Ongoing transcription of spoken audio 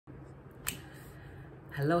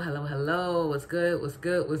Hello, hello, hello. What's good? What's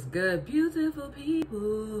good? What's good? Beautiful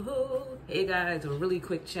people. Hey guys, a really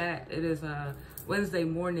quick chat. It is Wednesday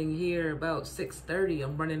morning here, about 6:30.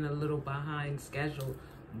 I'm running a little behind schedule,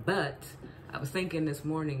 but I was thinking this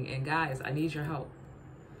morning, and guys, I need your help.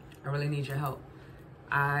 I really need your help.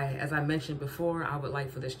 As I mentioned before, I would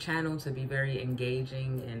like for this channel to be very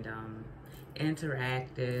engaging and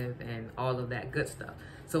interactive and all of that good stuff.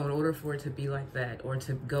 So in order for it to be like that, or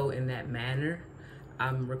to go in that manner,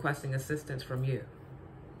 I'm requesting assistance from you.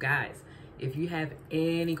 Guys, if you have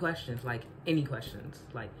any questions, like any questions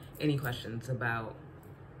about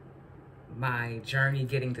my journey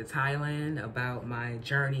getting to Thailand, about my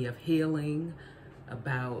journey of healing,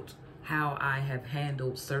 about how I have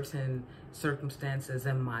handled certain circumstances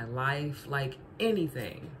in my life, like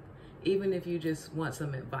anything, even if you just want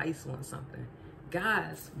some advice on something,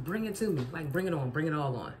 guys, bring it to me. Like, bring it on, bring it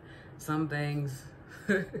all on. Some things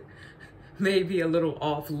may be a little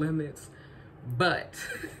off limits, but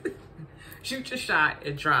shoot your shot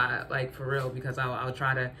and try, like, for real, because I'll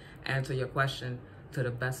try to answer your question to the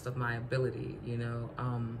best of my ability, you know.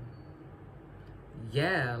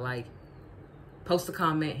 Yeah, like, post a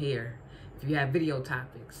comment here if you have video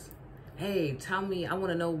topics. Hey, tell me, I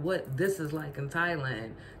want to know what this is like in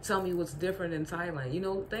Thailand. Tell me what's different in Thailand. You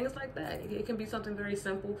know, things like that. It can be something very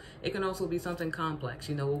simple. It can also be something complex.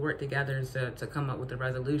 You know, we'll work together to come up with a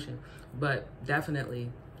resolution. But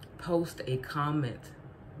definitely post a comment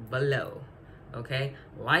below, okay?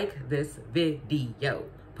 Like this video.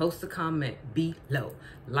 Post a comment below.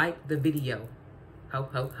 Like the video. Ho,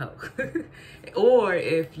 ho, ho. Or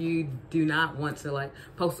if you do not want to, like,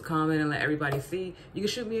 post a comment and let everybody see, you can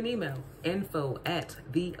shoot me an email,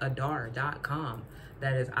 info@theadar.com.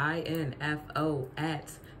 That is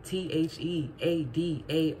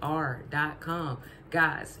info@theadar.com.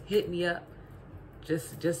 Guys, hit me up.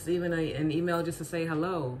 Just even an email just to say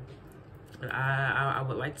hello. I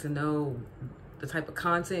would like to know the type of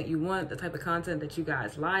content you want, the type of content that you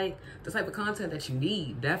guys like, the type of content that you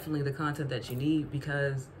need, definitely the content that you need,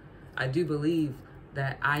 because I do believe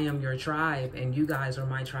that I am your tribe and you guys are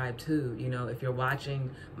my tribe too. You know, if you're watching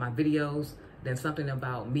my videos, then something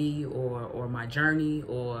about me or my journey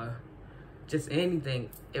or just anything,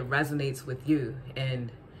 it resonates with you.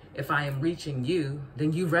 And if I am reaching you,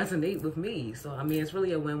 then you resonate with me. So, I mean, it's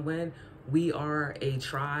really a win-win. We are a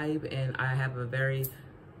tribe, and I have a very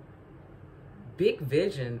big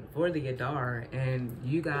vision for the Adar, and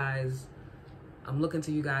you guys, I'm looking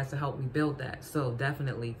to you guys to help me build that. So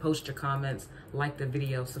definitely post your comments, like the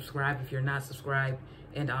video, subscribe if you're not subscribed,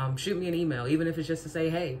 and shoot me an email, even if it's just to say,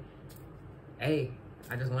 hey, I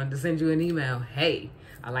just wanted to send you an email. Hey,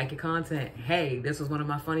 I like your content. Hey, this was one of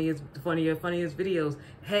my funniest videos.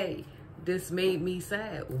 Hey, this made me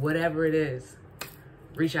sad. Whatever it is,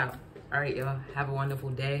 reach out. All right, y'all, have a wonderful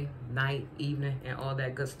day, night, evening, and all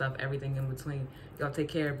that good stuff, everything in between. Y'all take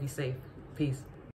care, be safe. Peace.